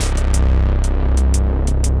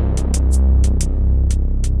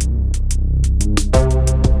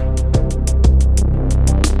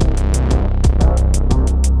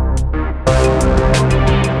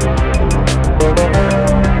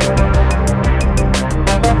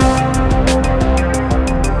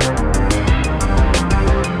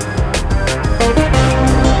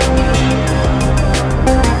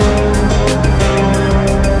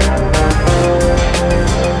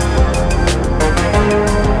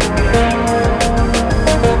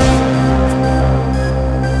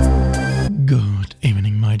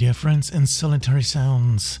friends in solitary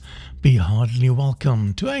sounds, be heartily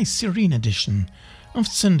welcome to a serene edition of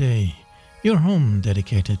syndae, your home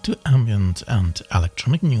dedicated to ambient and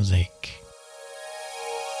electronic music.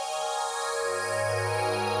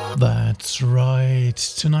 That's right,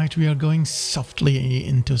 tonight we are going softly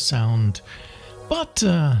into sound, but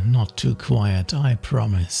not too quiet, I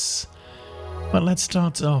promise. But let's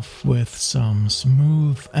start off with some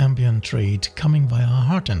smooth ambient treat coming via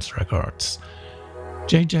Heartens Records.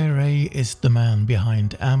 JJ Ray is the man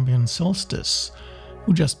behind Ambiente Solstice,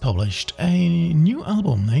 who just published a new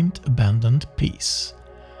album named Abandoned Peace.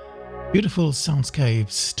 Beautiful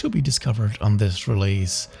soundscapes to be discovered on this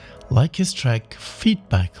release, like his track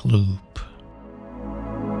Feedback Loop.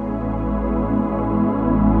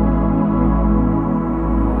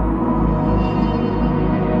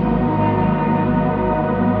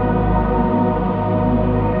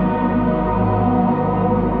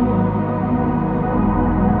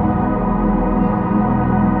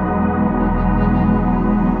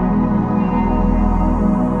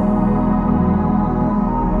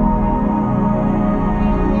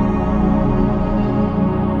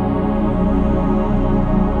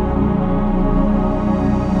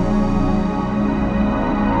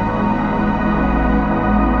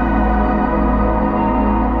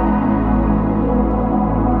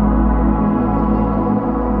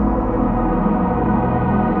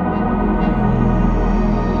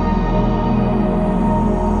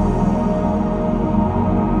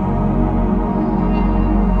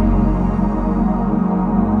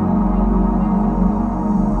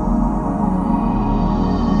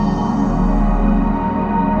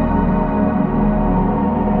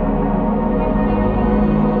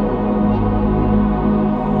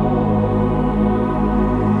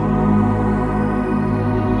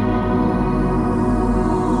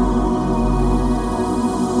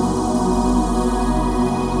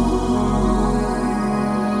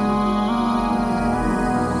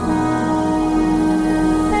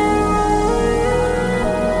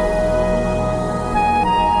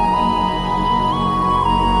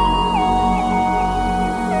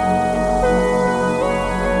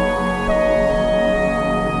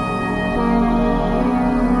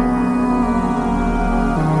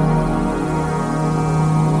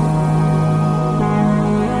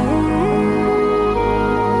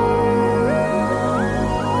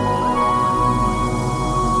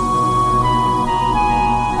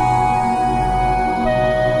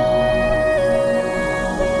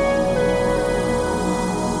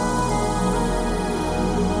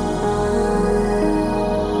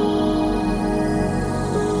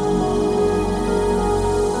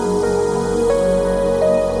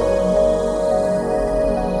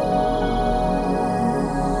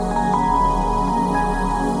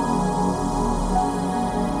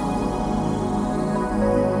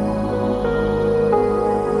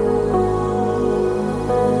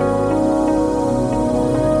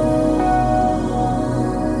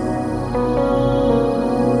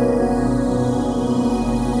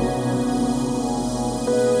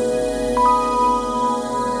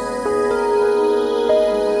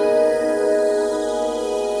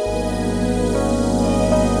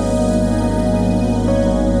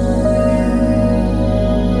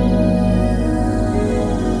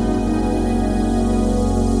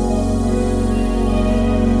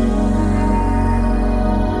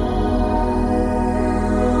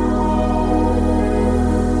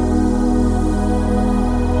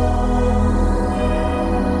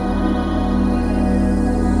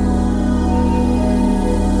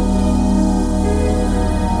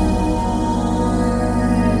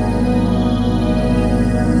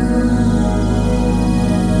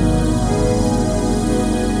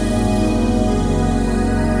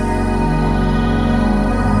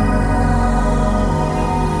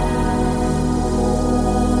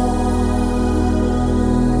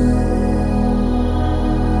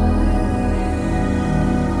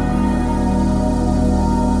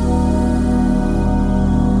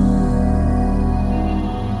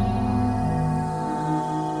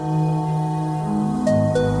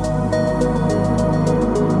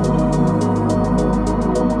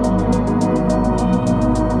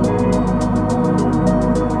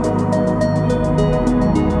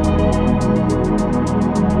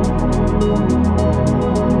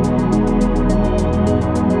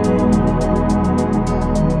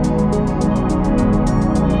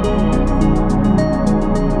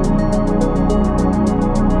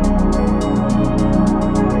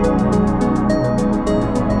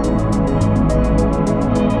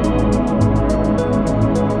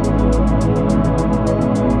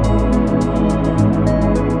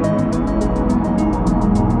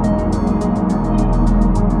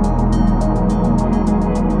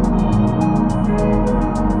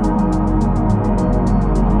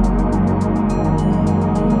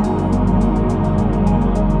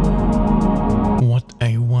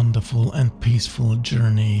 peaceful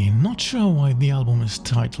journey. Not sure why the album is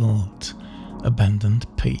titled Abandoned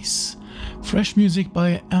Peace. Fresh music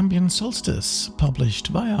by Ambient Solstice, published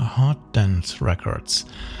via Hard Dance Records.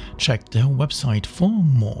 Check their website for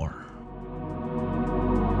more.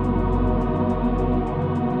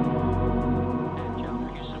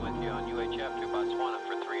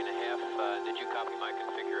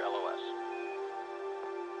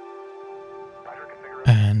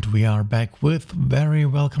 And we are back with very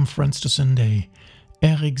welcome friends to syndae,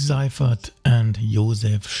 Eric Seifert and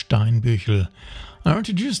Seifert Steinbüchel. I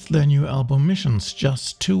introduced their new album Missions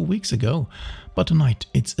just 2 weeks ago, but tonight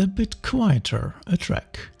it's a bit quieter, a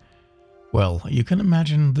track. Well, you can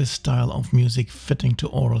imagine this style of music fitting to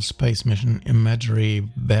oral space mission imagery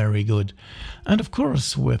very good. And of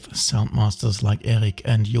course, with soundmasters like Eric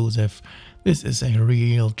and Josef, this is a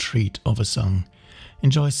real treat of a song.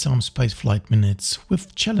 Enjoy some spaceflight minutes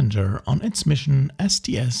with Challenger on its mission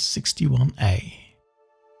STS-61A.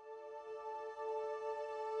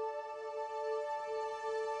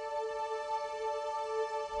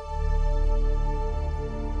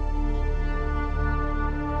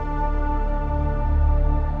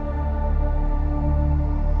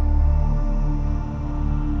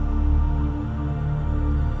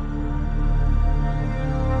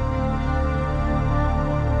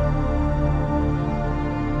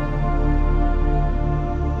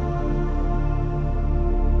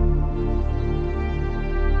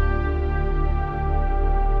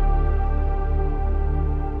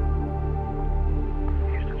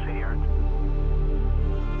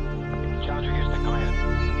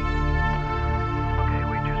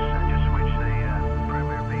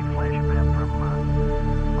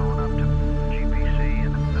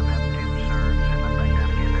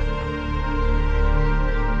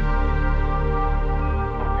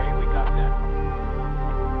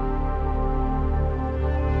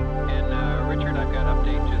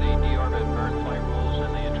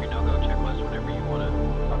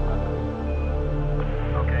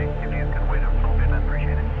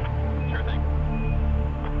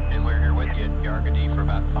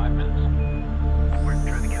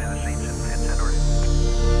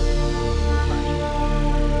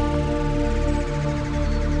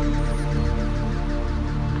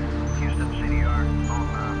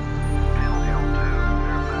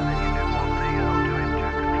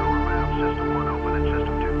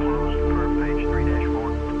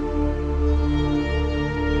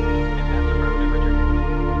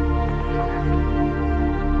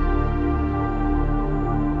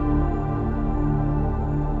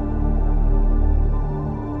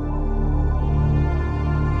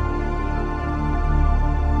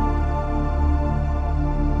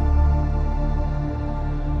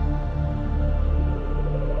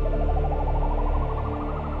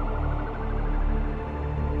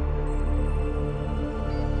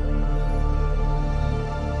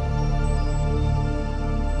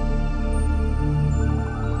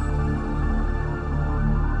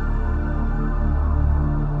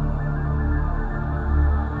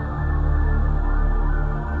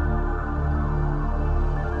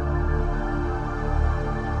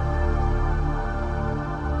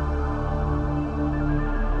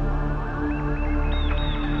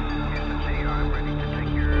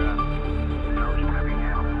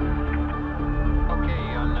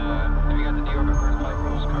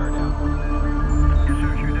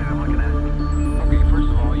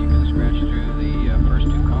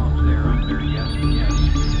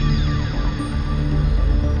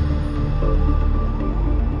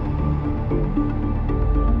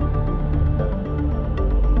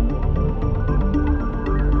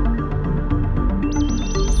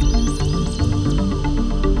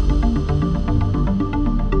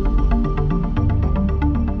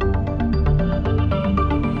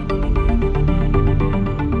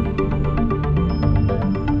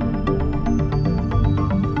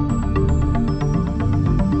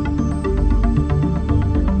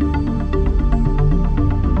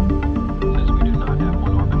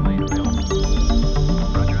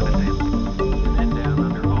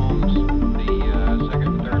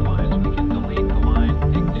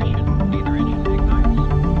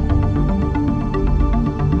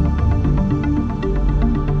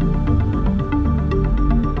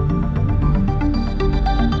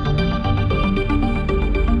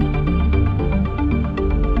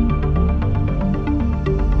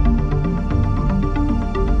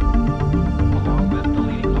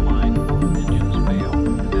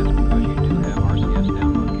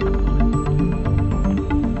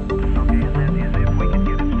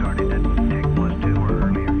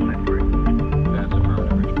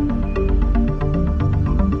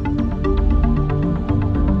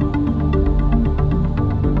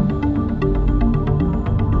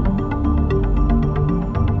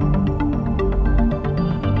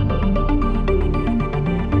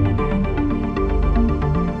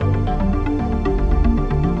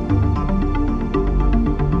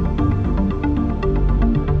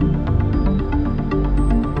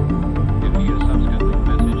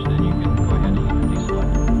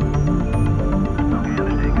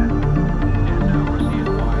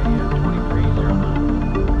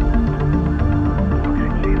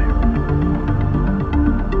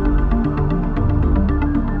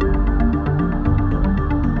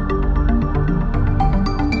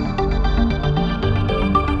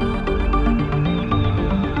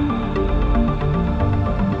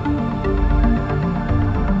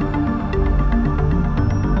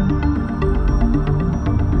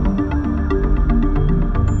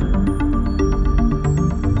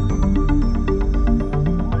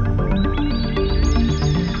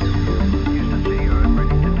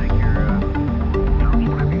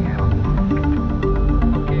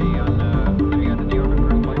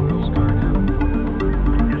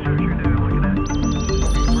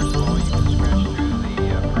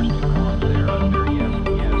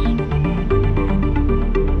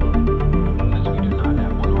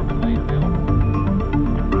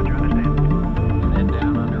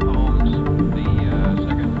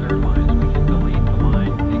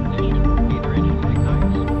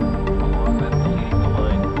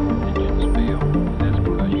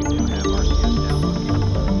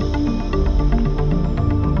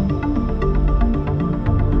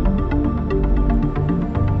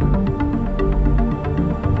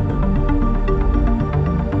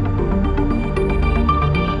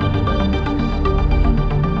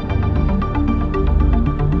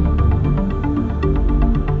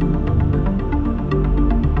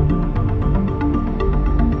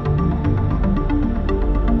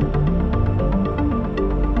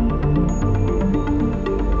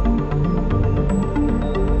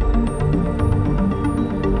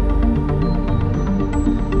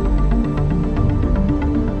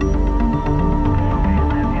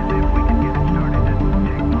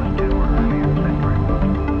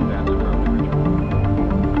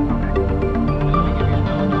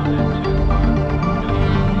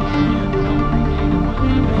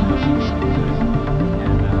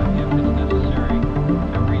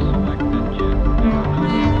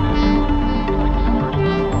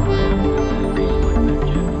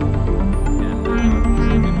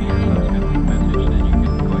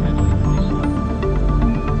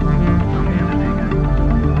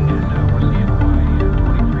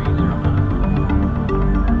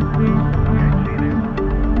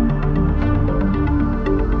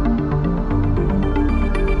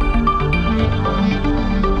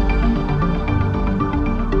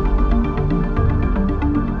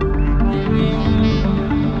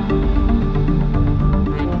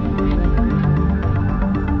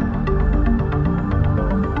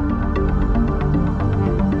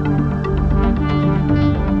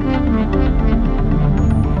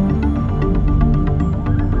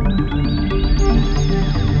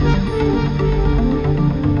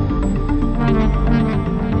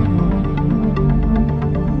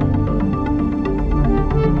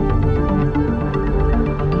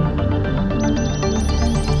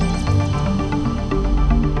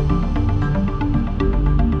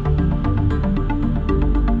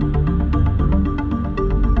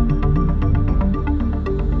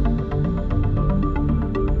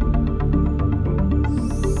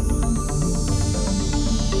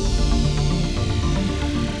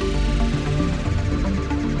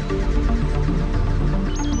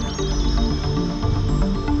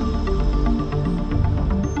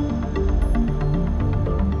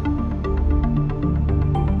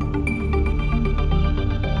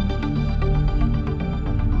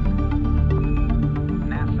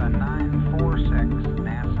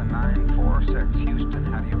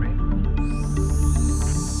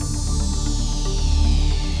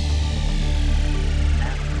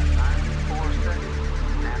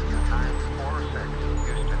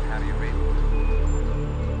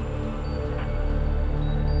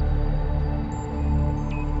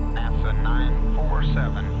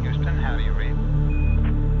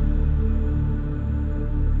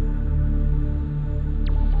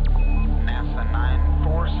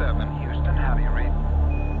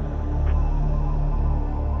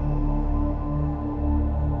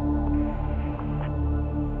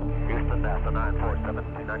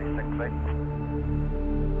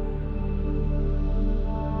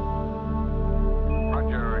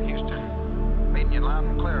 Roger, Houston. Reading you loud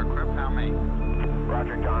and clear, Crip. How me?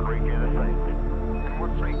 Roger, John. Read you the same. And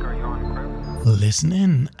what freak are you on, Crip? Listen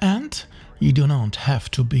in, and you do not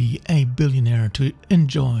have to be a billionaire to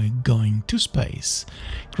enjoy going to space.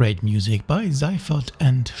 Great music by Seifert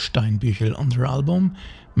and Steinbüchel on their album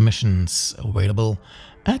Missions, available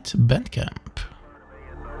at Bandcamp.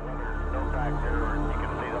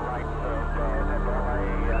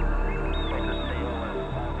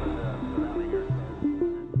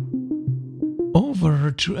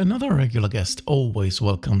 Over to another regular guest, always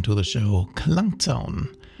welcome to the show,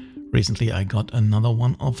 Klangzaun. Recently I got another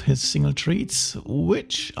one of his single treats,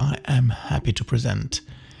 which I am happy to present.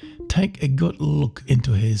 Take a good look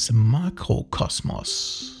into his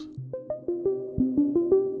macrocosmos.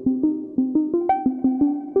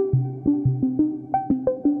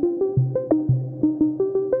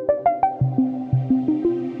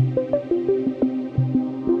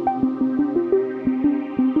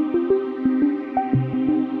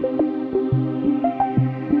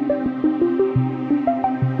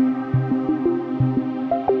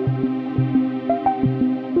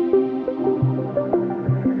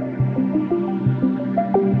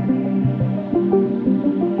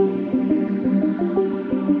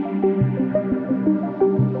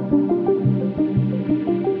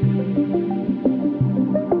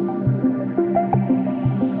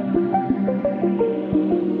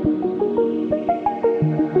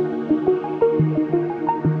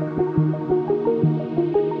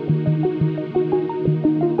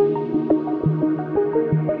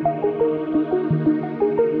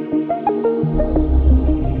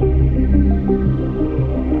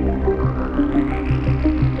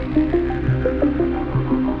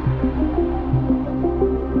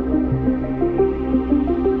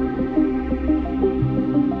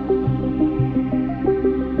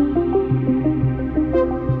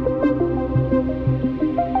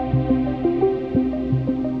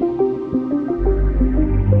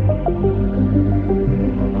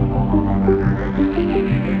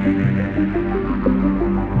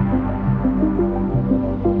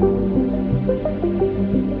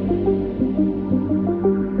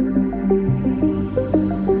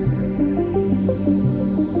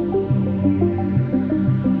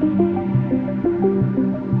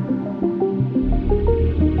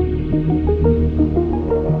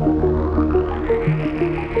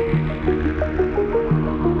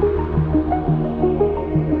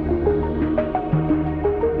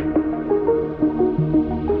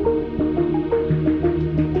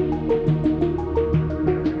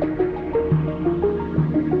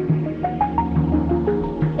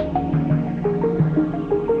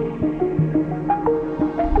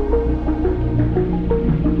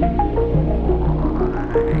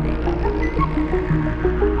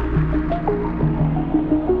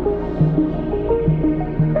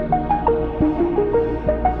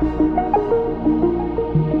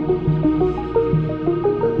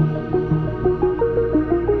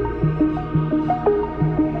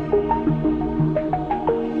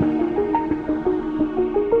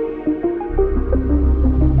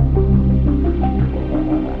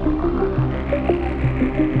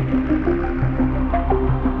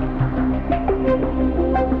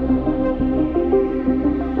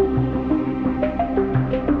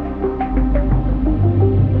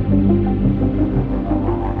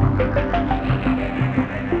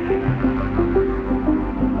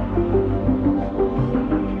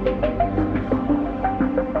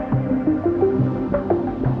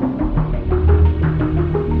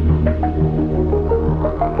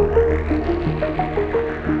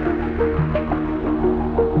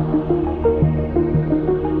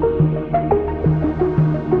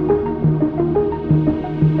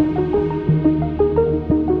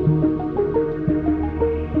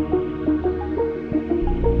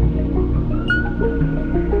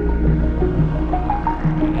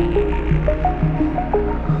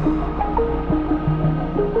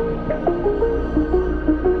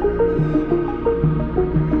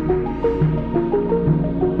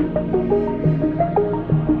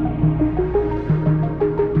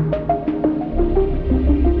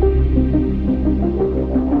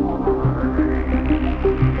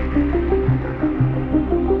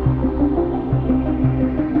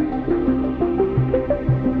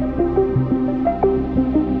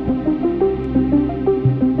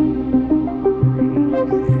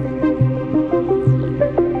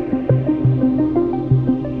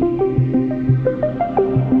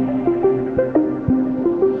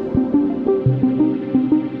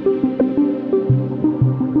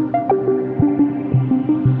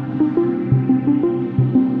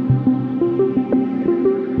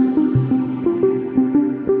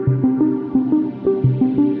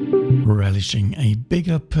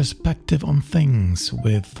 bigger perspective on things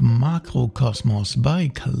with Makrokosmos by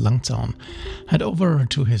Klangzaun, head over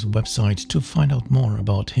to his website to find out more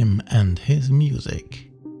about him and his music.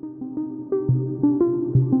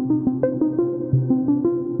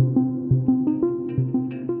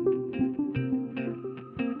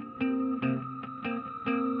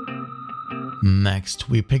 Next,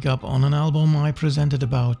 we pick up on an album I presented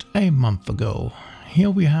about a month ago. Here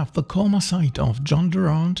we have the Coma side of Jon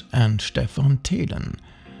Durant and Stephan Thelen.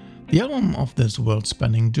 The album of this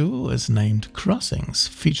world-spanning duo is named Crossings,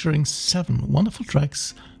 featuring 7 wonderful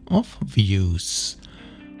tracks of views.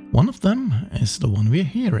 One of them is the one we're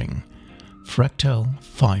hearing, Fractal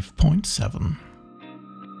 5.7.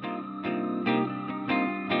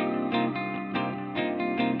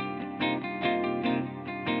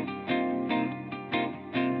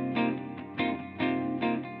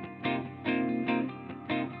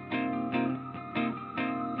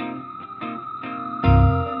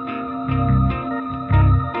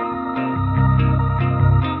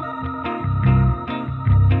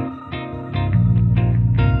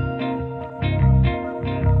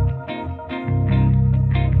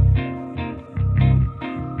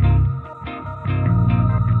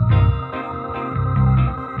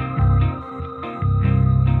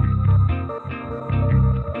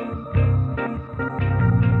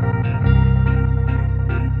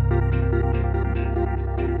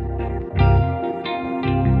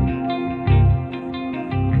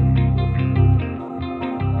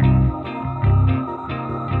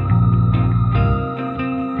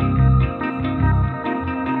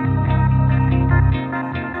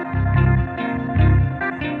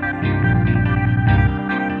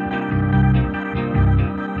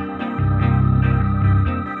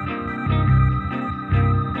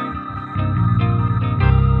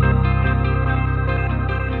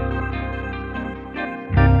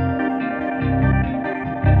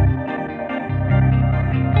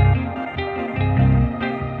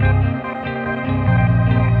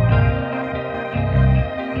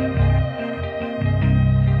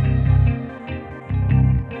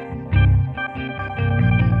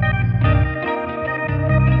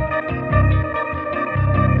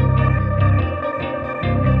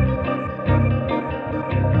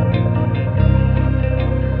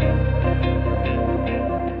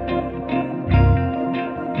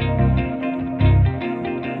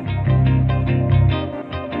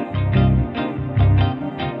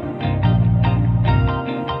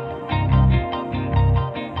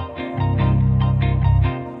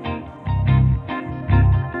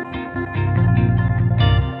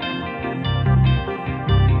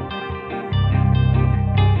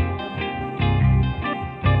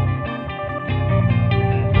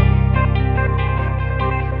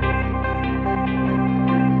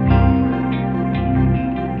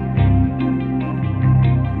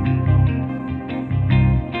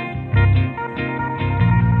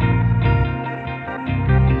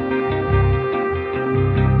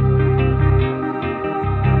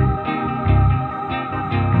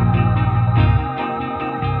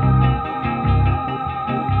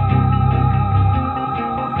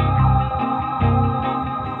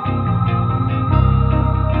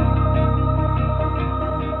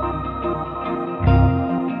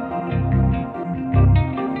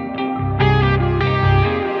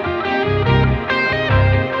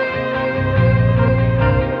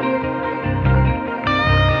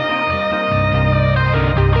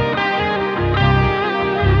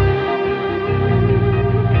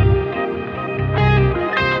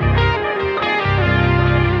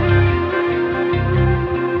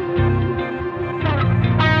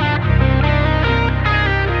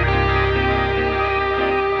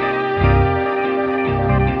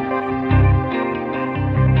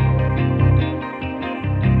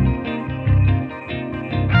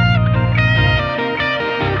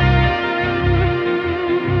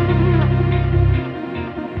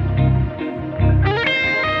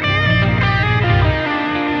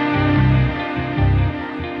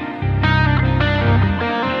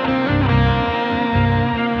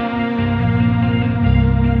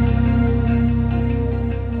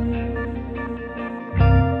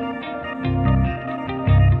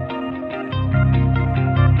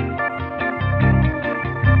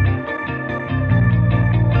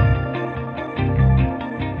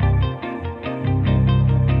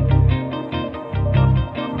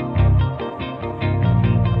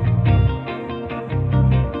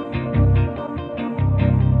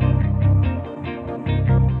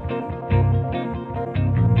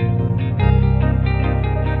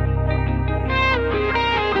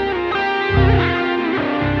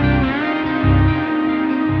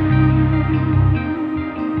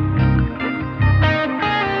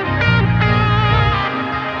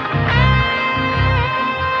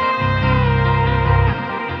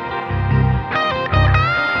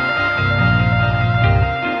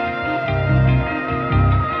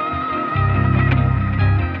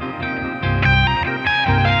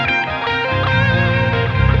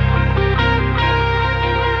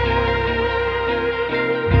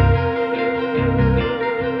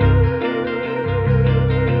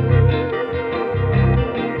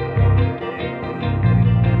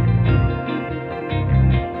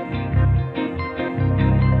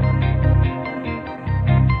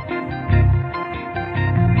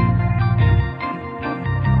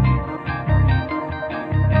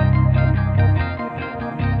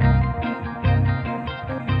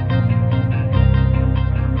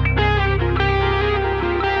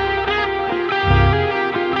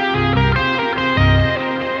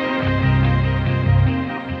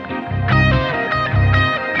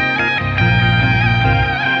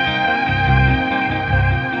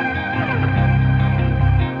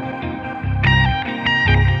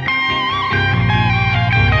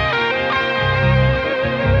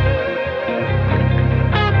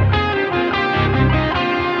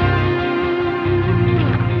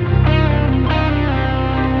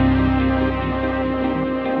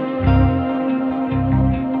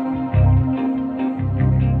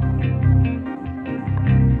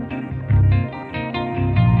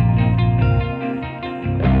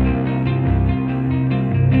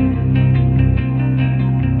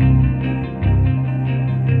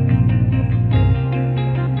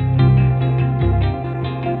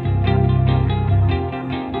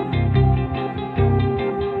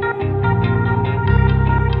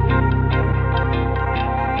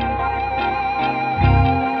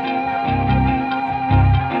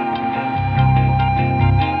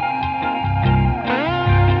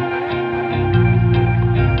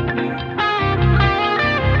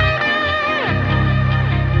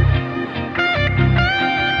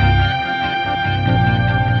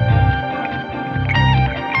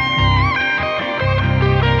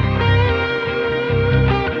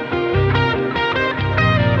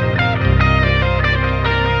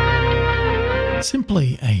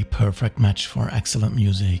 a perfect match for excellent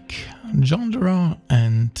music. Jon Durant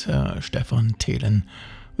and Stephan Thelen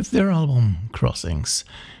with their album Crossings.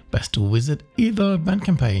 Best to visit either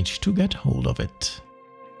Bandcamp page to get hold of it.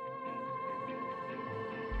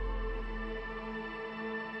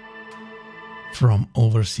 From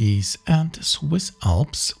overseas and Swiss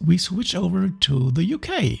Alps, we switch over to the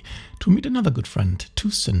UK to meet another good friend, to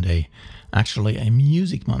syndae. Actually a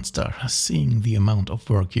music monster, seeing the amount of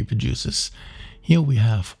work he produces. Here we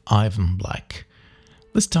have Ivan Black.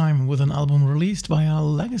 This time with an album released via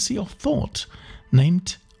Legacy of Thought,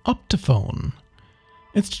 named Optophone.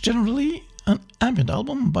 It's generally an ambient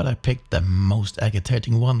album, but I picked the most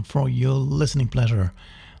agitating one for your listening pleasure.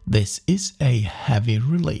 This is a heavy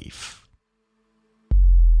relief.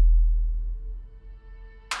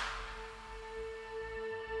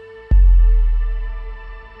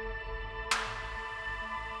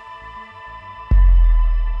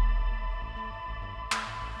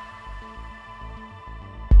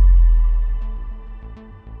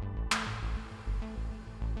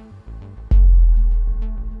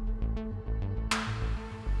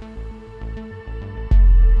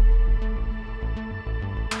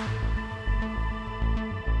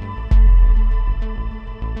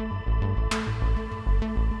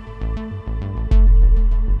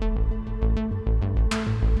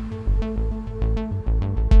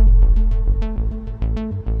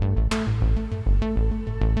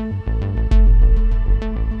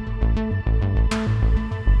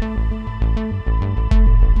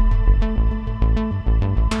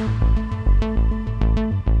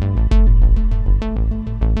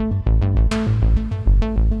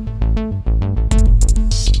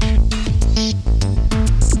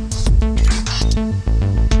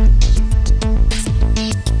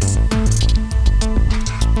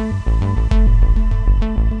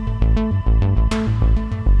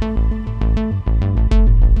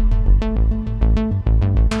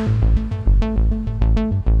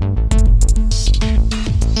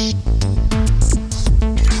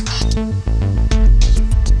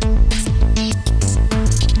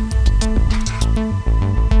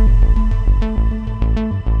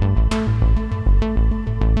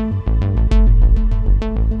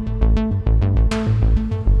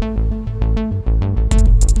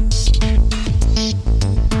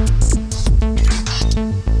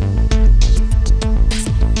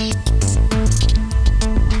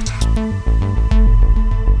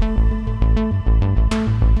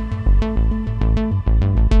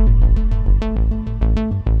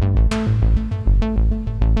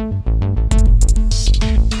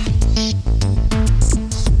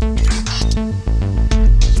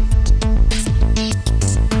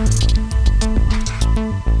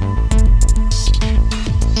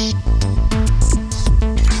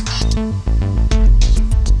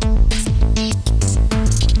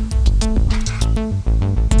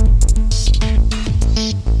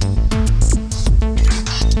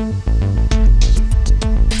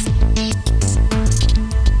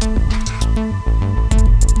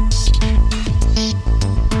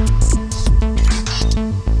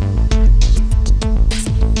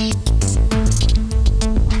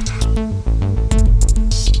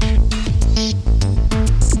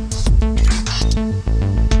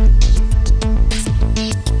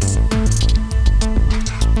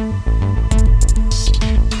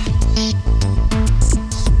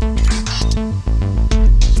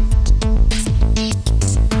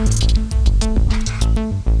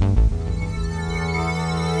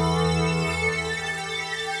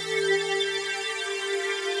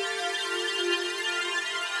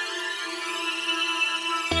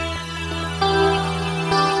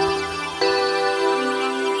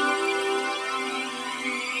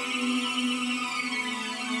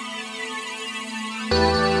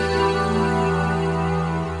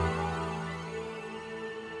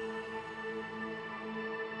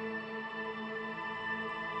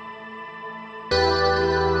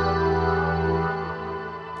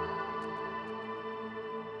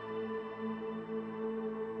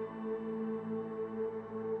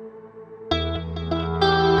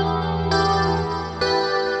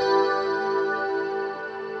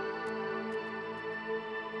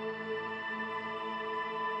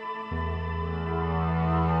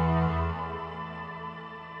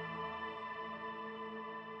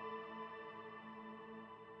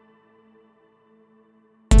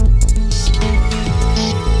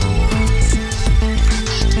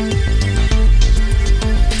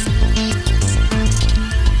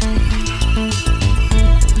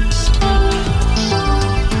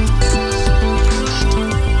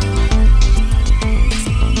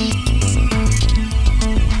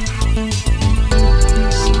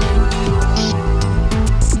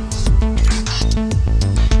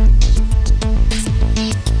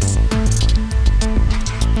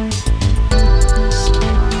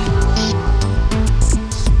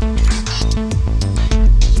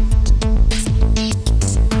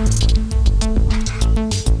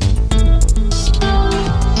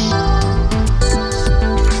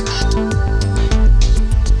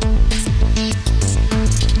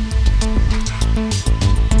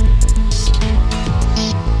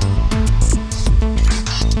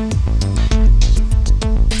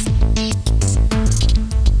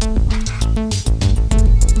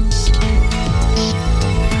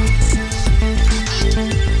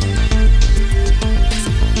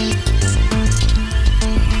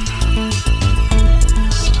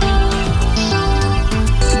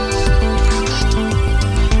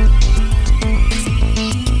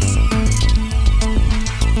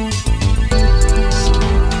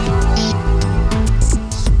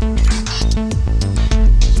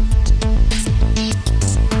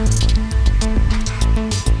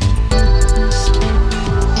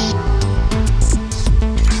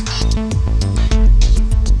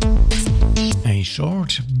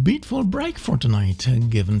 full break for tonight,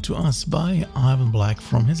 given to us by Ivan Black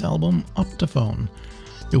from his album Optophone.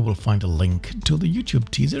 You will find a link to the YouTube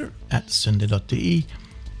teaser at syndae.de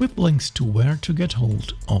with links to where to get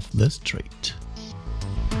hold of this treat.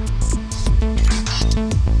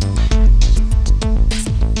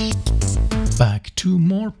 Back to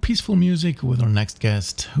more peaceful music with our next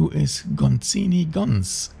guest, who is Gonzini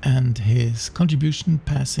Gonz, and his contribution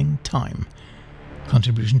Passing Time.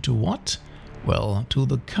 Contribution to what? Well, to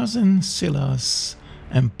the Cousin Silas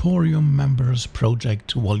Emporium Members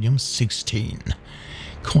Project Volume 16.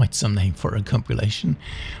 Quite some name for a compilation,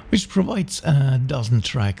 which provides a dozen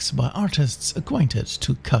tracks by artists acquainted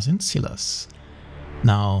to Cousin Silas.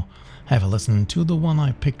 Now, have a listen to the one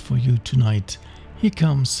I picked for you tonight. Here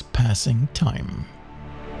comes Passing Time.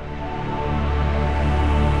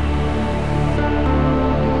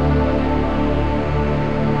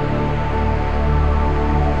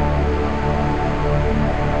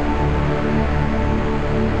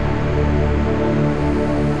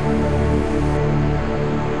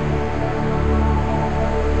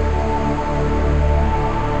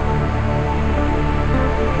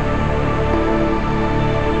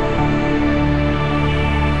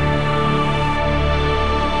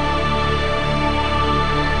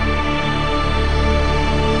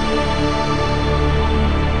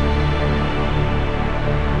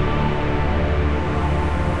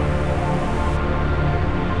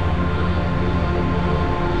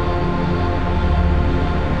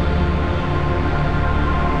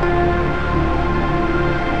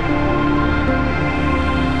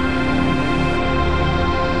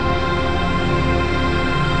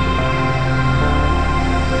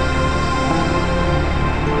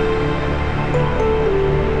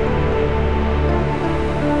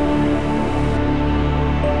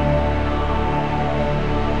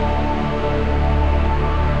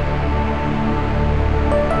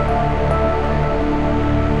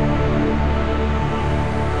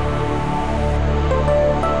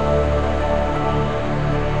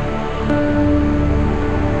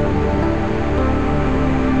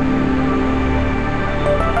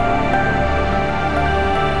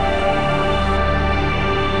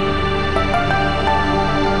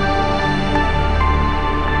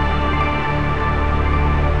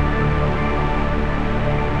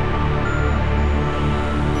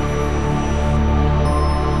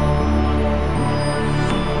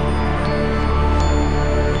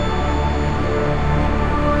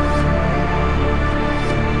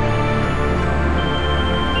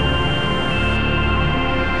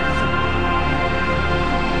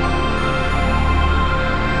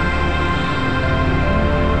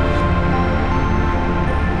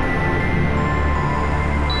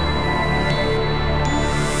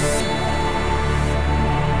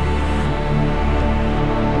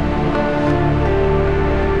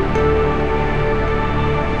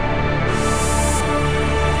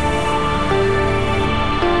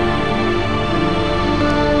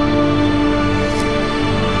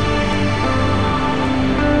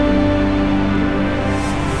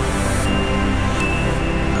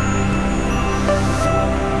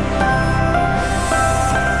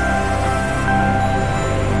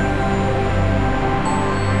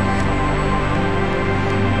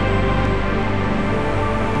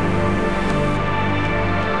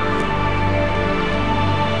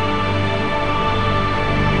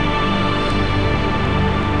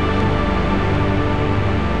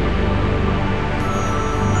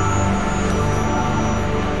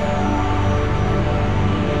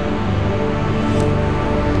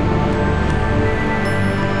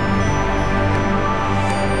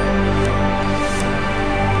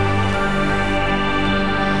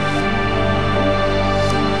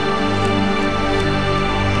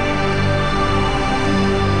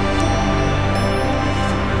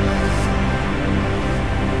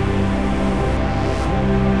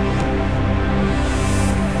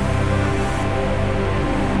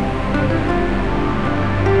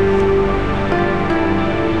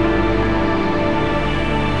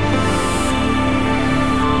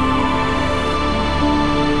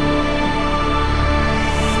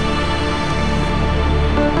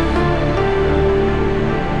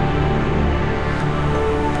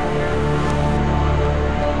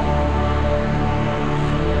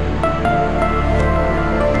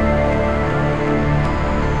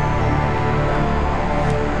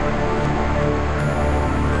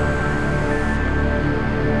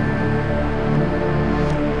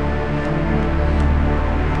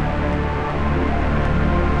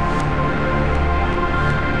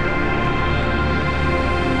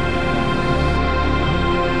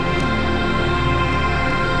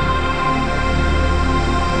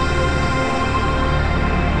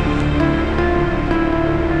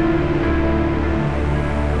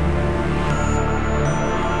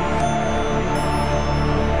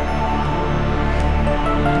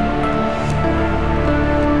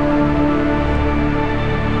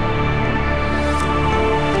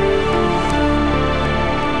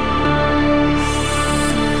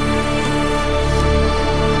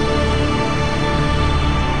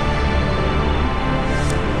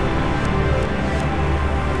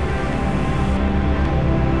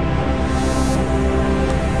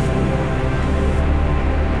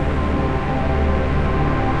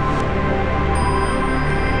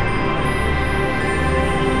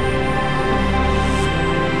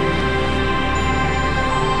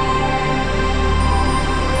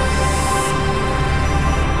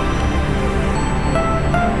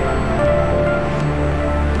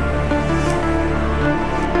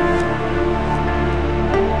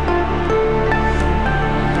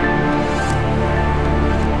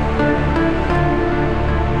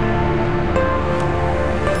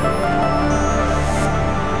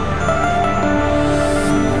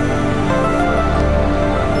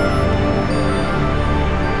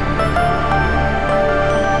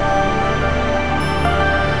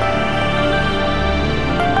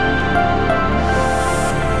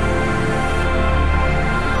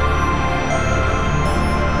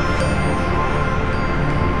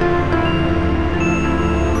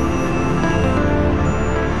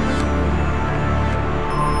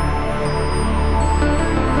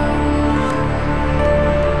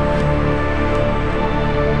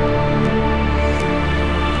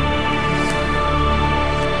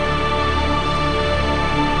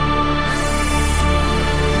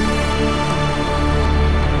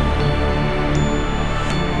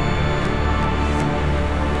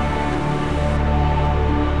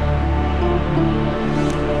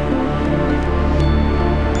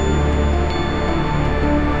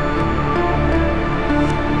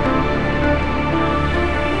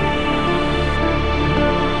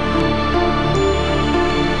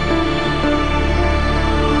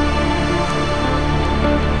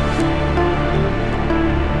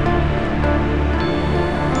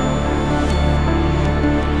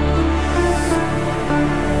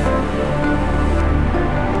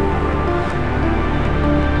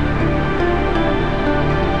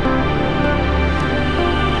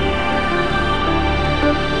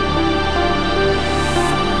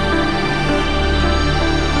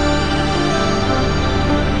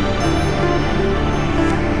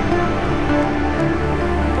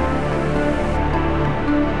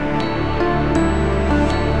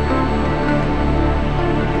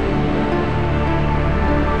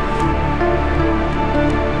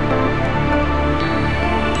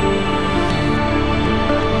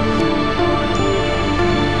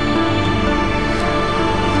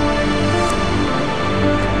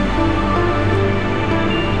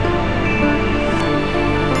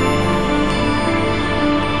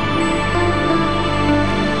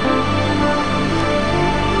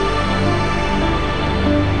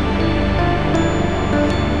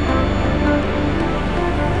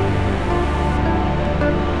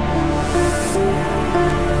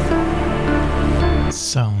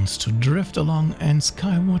 sounds to drift along and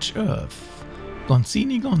skywatch Earth.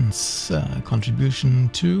 Gonzini Gonz, contribution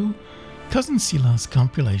to Cousin Silas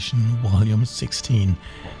compilation volume 16.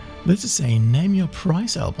 This is a Name Your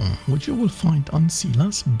Price album, which you will find on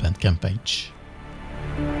Silas' Bandcamp page.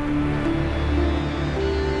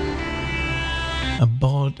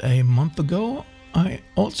 About a month ago, I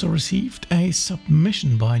also received a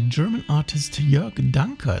submission by German artist Joerg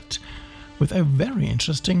Dankert with a very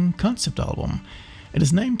interesting concept album. It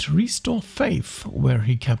is named Restore Faith, where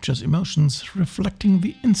he captures emotions reflecting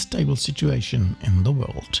the unstable situation in the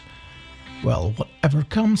world. Well, whatever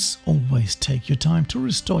comes, always take your time to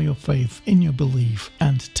restore your faith in your belief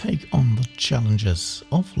and take on the challenges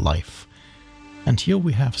of life. And here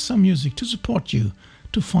we have some music to support you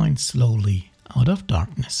to find slowly out of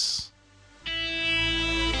darkness.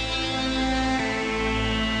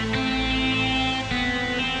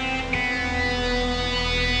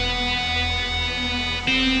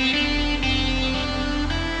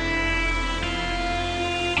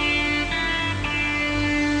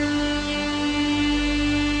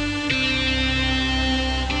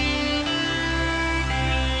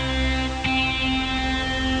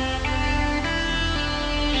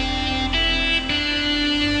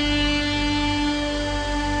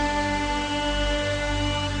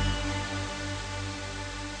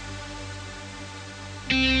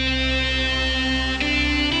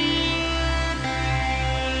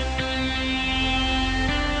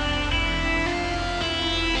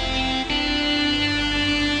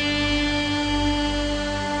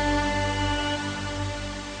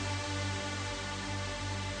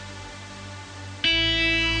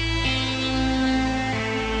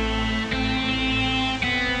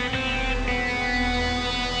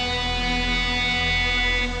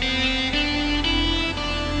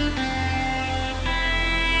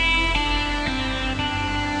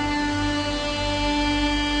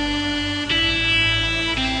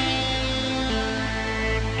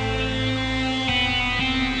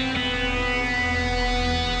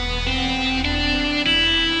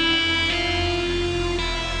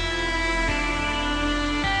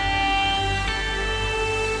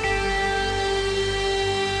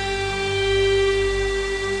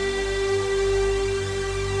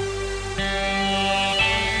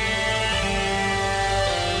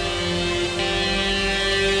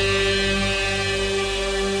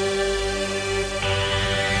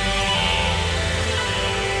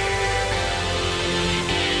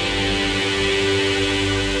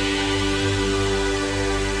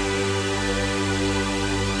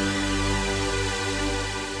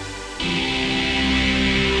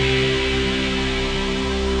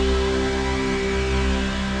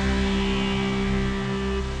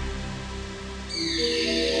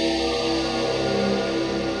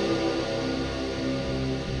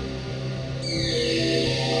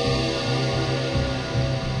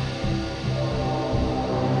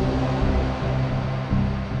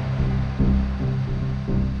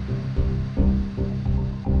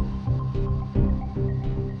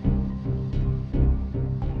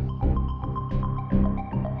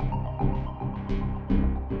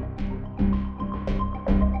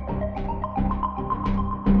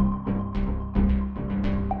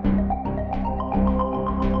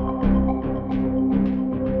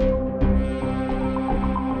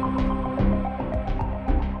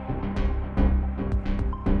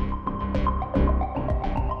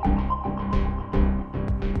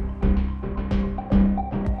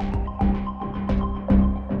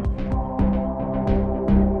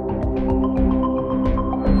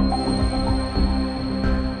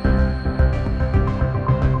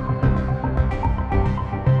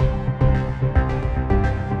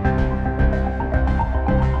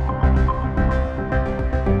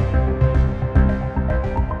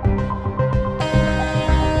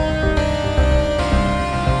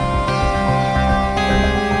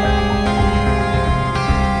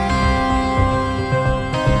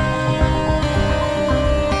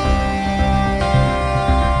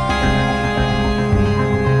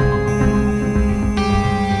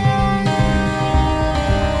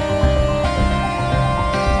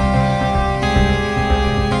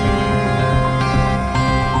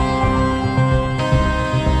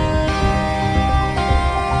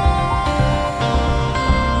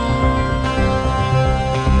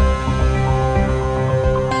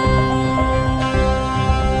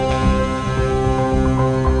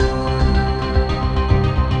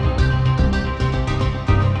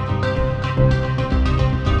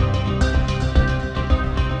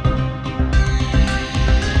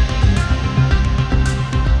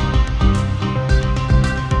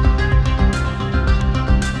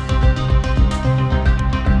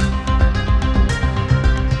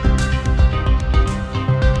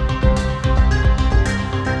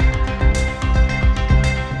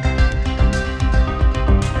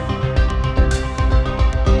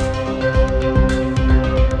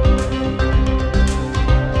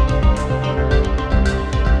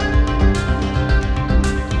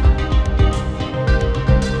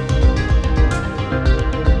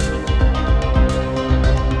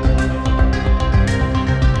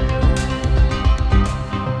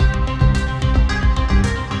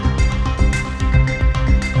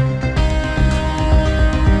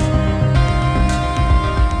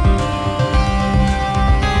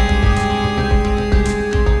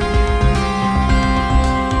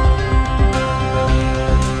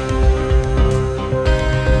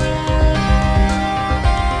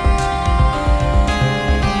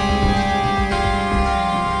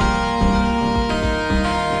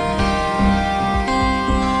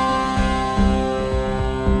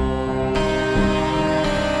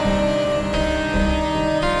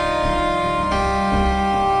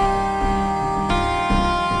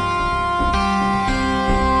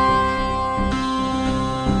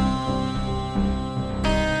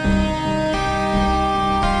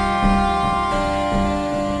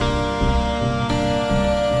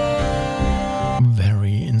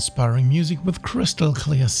 inspiring music with crystal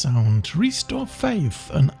clear sound, Restore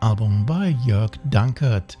Faith, an album by Joerg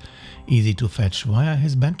Dankert, easy to fetch via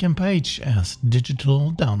his Bandcamp page as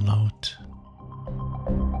digital download.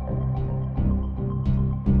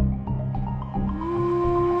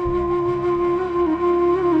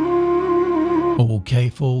 Okay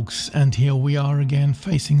folks, and here we are again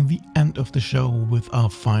facing the end of the show with our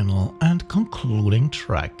final and concluding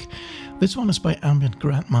track. This one is by ambient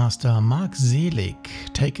grandmaster Mark Seelig,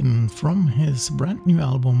 taken from his brand new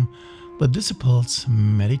album The Disciples'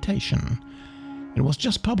 Meditation. It was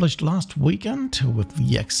just published last weekend with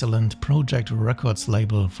the excellent Project Records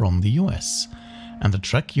label from the US, and the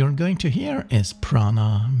track you're going to hear is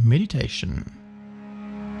Prana Meditation.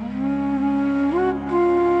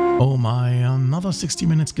 Oh my, another 60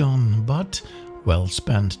 minutes gone, but well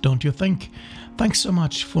spent, don't you think? Thanks so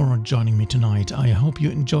much for joining me tonight. I hope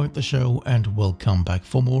you enjoyed the show and will come back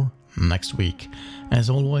for more next week.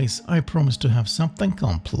 As always, I promise to have something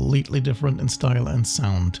completely different in style and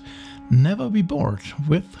sound. Never be bored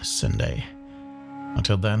with syndae.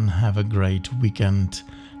 Until then, have a great weekend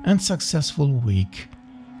and successful week.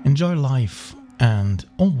 Enjoy life and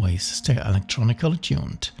always stay electronically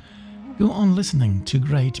tuned. Go on listening to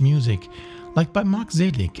great music like by Mark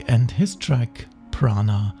Seelig and his track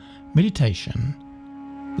Prana Meditation.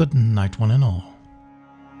 Good night one and all.